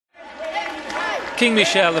King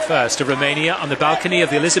Michel I of Romania on the balcony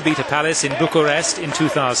of the Elizabetha Palace in Bucharest in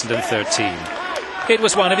 2013. It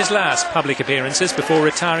was one of his last public appearances before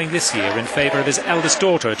retiring this year in favour of his eldest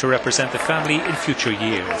daughter to represent the family in future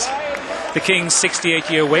years. The King's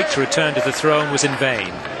 68-year wait to return to the throne was in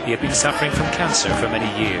vain. He had been suffering from cancer for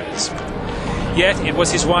many years. Yet it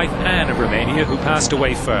was his wife Anne of Romania who passed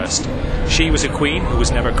away first. She was a queen who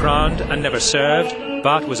was never crowned and never served,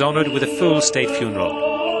 but was honoured with a full state funeral.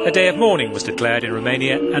 A day of mourning was declared in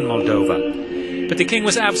Romania and Moldova. But the king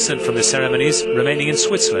was absent from the ceremonies, remaining in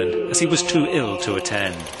Switzerland as he was too ill to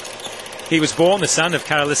attend. He was born the son of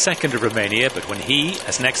Carol II of Romania, but when he,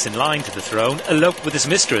 as next in line to the throne, eloped with his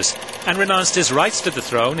mistress and renounced his rights to the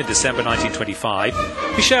throne in December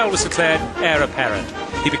 1925, Michel was declared heir apparent.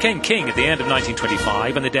 He became king at the end of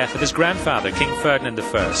 1925 on the death of his grandfather, King Ferdinand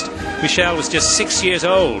I. Michel was just 6 years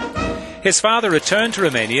old. His father returned to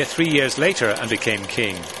Romania 3 years later and became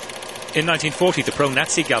king. In 1940, the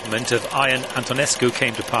pro-Nazi government of Ion Antonescu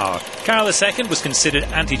came to power. Carol II was considered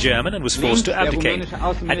anti-German and was forced to abdicate.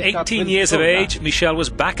 At 18 years of age, Michel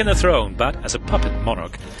was back on the throne, but as a puppet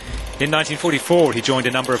monarch. In 1944, he joined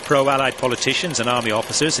a number of pro-Allied politicians and army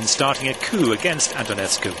officers in starting a coup against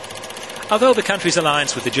Antonescu. Although the country's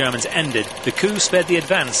alliance with the Germans ended, the coup sped the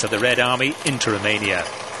advance of the Red Army into Romania.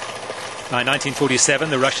 By 1947,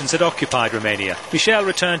 the Russians had occupied Romania. Michel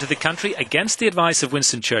returned to the country against the advice of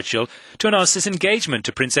Winston Churchill to announce his engagement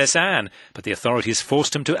to Princess Anne, but the authorities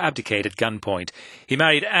forced him to abdicate at gunpoint. He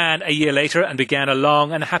married Anne a year later and began a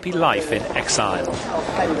long and happy life in exile.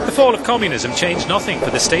 The fall of communism changed nothing for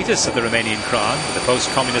the status of the Romanian crown, with the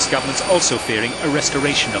post-communist governments also fearing a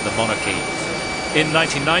restoration of the monarchy. In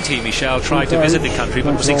 1990, Michel tried to visit the country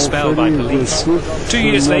but was expelled by police. 2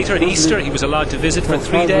 years later, at Easter, he was allowed to visit for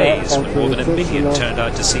 3 days when more than 1 million turned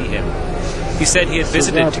out to see him. He said he had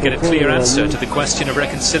visited to get a clear answer to the question of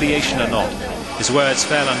reconciliation or not. His words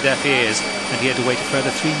fell on deaf ears and he had to wait a further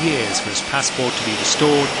 3 years for his passport to be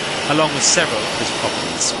restored, along with several of his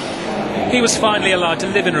properties. He was finally allowed to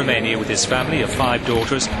live in Romania with his family of 5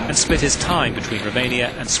 daughters and split his time between Romania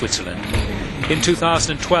and Switzerland. In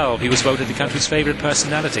 2012, he was voted the country's favourite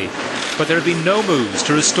personality, but there have been no moves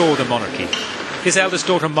to restore the monarchy. His eldest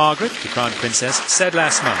daughter, Margaret, the crown princess, said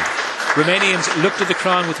last month, Romanians looked at the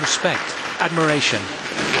crown with respect, admiration